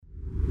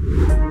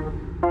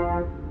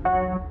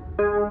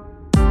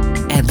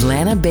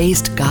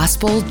Atlanta-based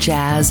gospel,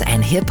 jazz,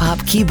 and hip-hop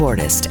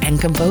keyboardist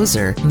and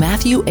composer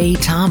Matthew A.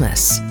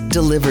 Thomas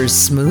delivers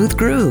smooth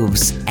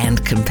grooves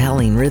and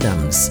compelling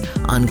rhythms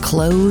on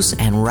Close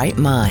and Right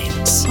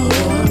Minds.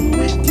 I'm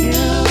with you.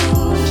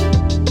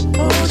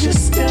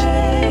 Just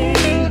stay.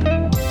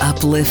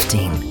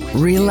 Uplifting,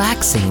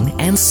 relaxing,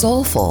 and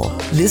soulful,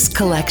 this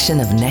collection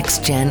of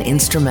next-gen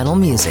instrumental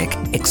music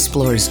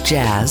explores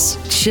jazz,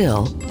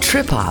 chill,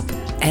 trip-hop,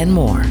 and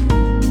more.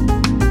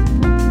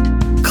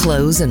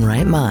 Close and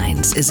Right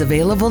Minds is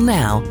available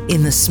now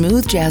in the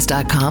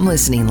smoothjazz.com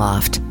listening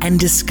loft, and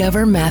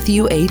discover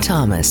Matthew A.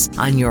 Thomas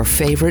on your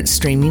favorite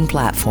streaming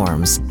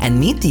platforms, and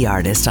meet the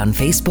artist on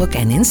Facebook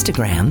and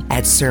Instagram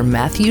at Sir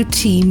Matthew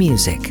T.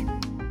 Music.